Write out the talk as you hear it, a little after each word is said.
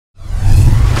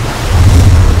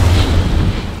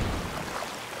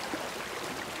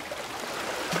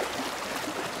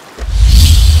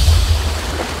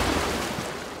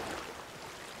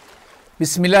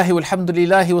Bismillah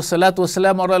walhamdulillah wa salatu wa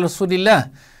salam ala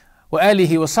rasulillah wa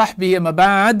alihi wa sahbihi amma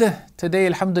ba'd. Today,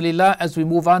 alhamdulillah, as we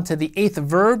move on to the 8th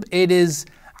verb, it is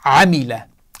amila.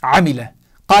 Amila.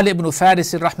 قال ابن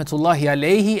فارس رحمة الله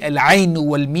عليه العين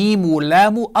والميم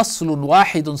واللام أصل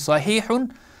واحد صحيح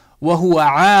وهو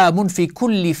عام في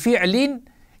كل فعل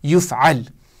يفعل.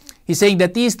 He's saying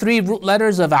that these three root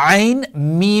letters of ayn,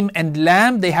 mim, and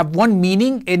lam, they have one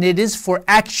meaning, and it is for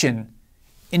action.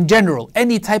 In general,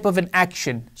 any type of an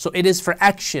action. So it is for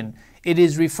action. It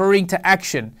is referring to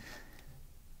action.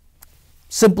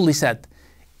 Simply said.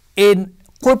 In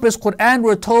Corpus Qur'an,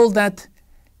 we're told that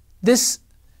these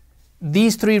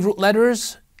three root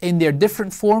letters in their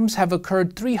different forms have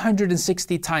occurred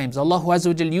 360 times. Allah Azza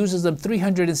wa Jal uses them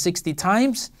 360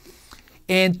 times,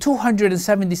 and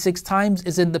 276 times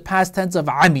is in the past tense of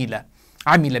amila.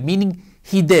 Amila, meaning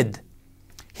he did,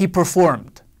 he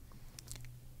performed,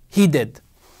 he did.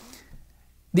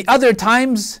 The other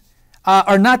times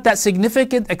are not that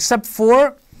significant, except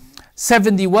for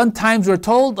 71 times we're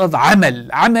told of amal.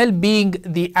 Amal being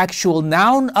the actual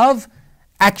noun of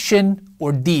action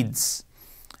or deeds.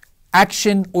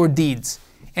 Action or deeds.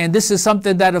 And this is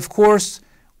something that, of course,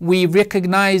 we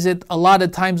recognize it a lot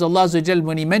of times. Allah Azza wa Jal,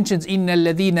 when He mentions إِنَّ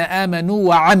الَّذِينَ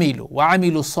آمَنُوا وَعَمِلُوا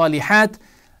الصَّالِحَاتِ,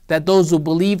 that those who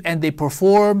believe and they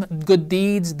perform good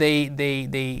deeds, they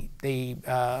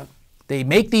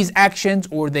make these actions,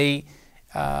 or they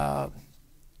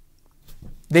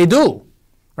do,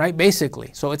 right?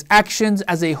 Basically, so it's actions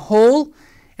as a whole,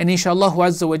 and inshallah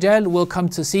Azza wa Jal will come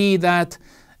to see that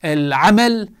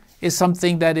al-amal is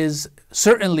something that is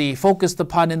certainly focused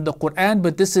upon in the Qur'an,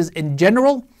 but this is in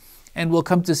general, and we'll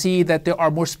come to see that there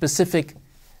are more specific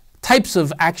types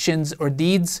of actions or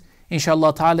deeds,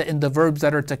 inshallah ta'ala, in the verbs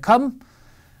that are to come.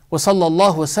 Wa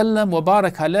sallallahu wa sallam wa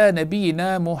barak ala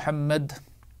nabiyyina Muhammad.